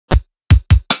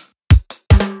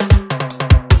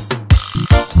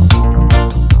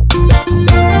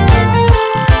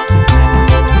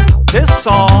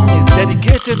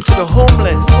dedicated to the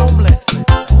homeless,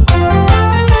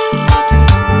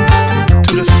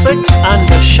 to the sick and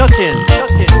the shut-in.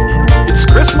 It's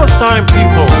Christmas time,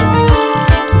 people.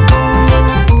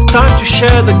 It's time to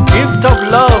share the gift of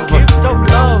love.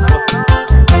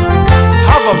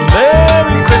 Have a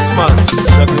Merry Christmas,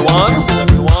 everyone.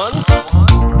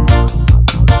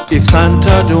 If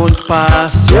Santa don't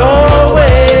pass your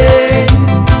way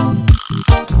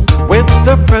with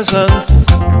the presents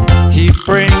he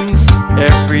brings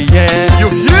every year, you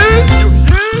hear?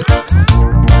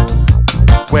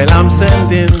 Well, I'm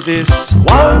sending this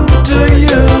one to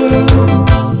you.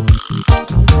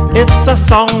 It's a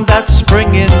song that's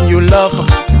bringing you love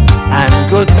and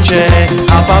good cheer.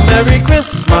 Have a Merry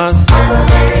Christmas,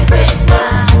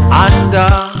 and a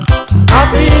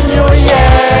Happy New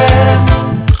Year.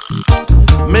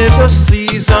 May the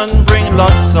season bring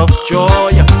lots of joy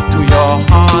to your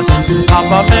heart.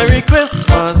 Have a Merry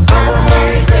Christmas,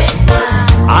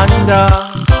 and a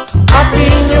Happy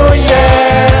New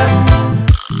Year.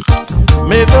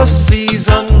 May the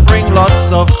season bring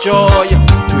lots of joy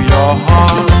to your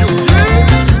heart.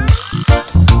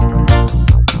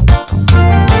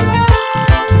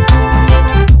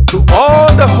 To all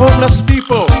the homeless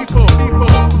people,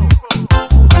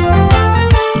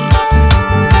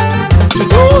 to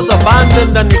those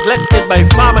abandoned and neglected by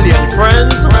family and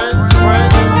friends,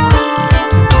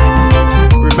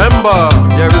 remember,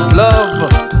 there is love,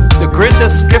 the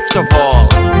greatest gift of all.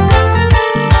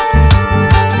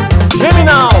 Hear me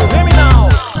now.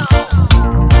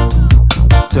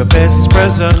 The best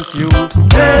present you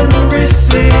can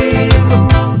receive.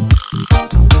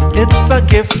 It's a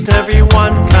gift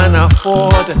everyone can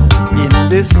afford in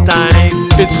this time.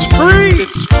 It's free.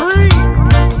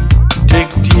 Dig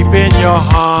deep in your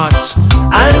heart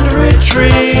and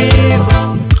retrieve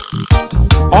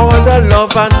all the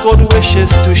love and good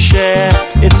wishes to share.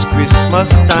 It's Christmas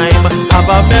time. Have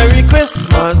a Merry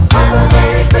Christmas,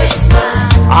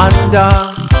 and a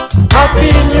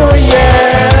Happy New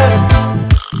Year.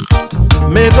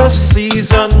 May the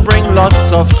season bring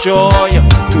lots of joy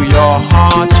to your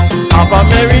heart. Have a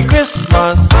Merry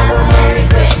Christmas,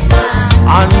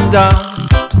 and a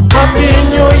Happy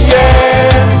New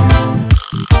Year.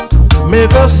 May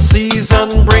the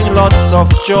season bring lots of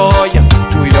joy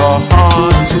to your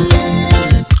heart.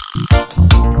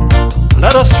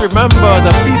 Let us remember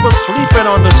the people sleeping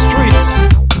on the streets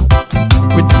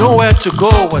with nowhere to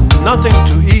go and nothing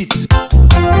to eat.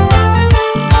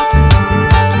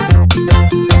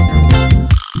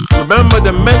 Remember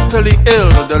the mentally ill,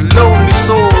 the lonely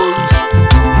souls.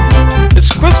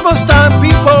 It's Christmas time,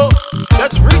 people.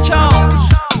 Let's reach out.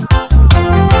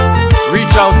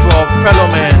 Reach out to our fellow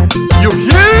man. You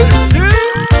hear?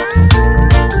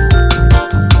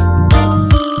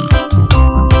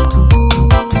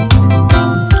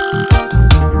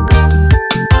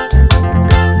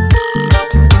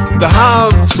 The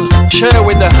haves share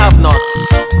with the have-nots.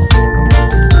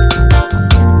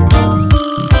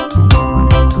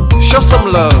 Show some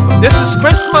love. This is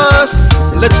Christmas.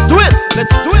 Let's do it.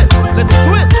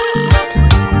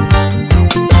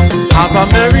 Have a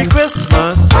Merry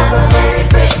Christmas,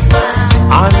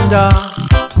 and a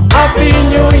Happy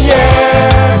New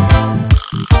Year.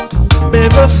 May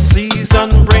the season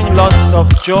bring lots of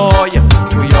joy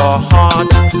to your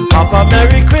heart. Have a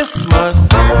Merry Christmas,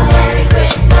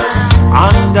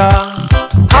 and a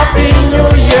Happy New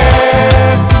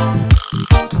Year.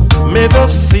 May the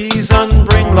season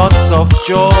bring lots of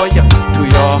joy to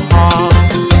your heart.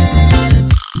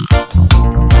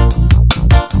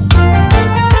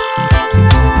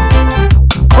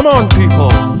 Come on,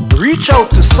 people, reach out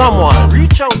to someone.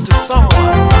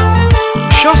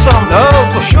 Show some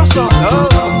love.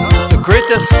 The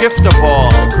greatest gift of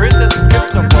all.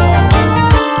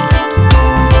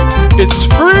 It's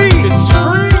free.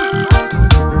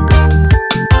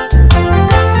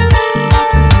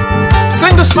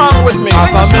 Sing the song with me.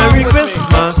 Have a Merry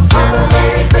Christmas,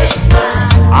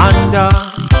 and a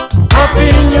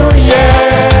Happy New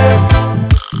Year.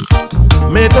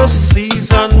 May the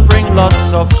season bring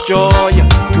lots of joy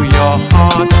to your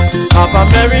heart. Have a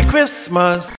Merry Christmas.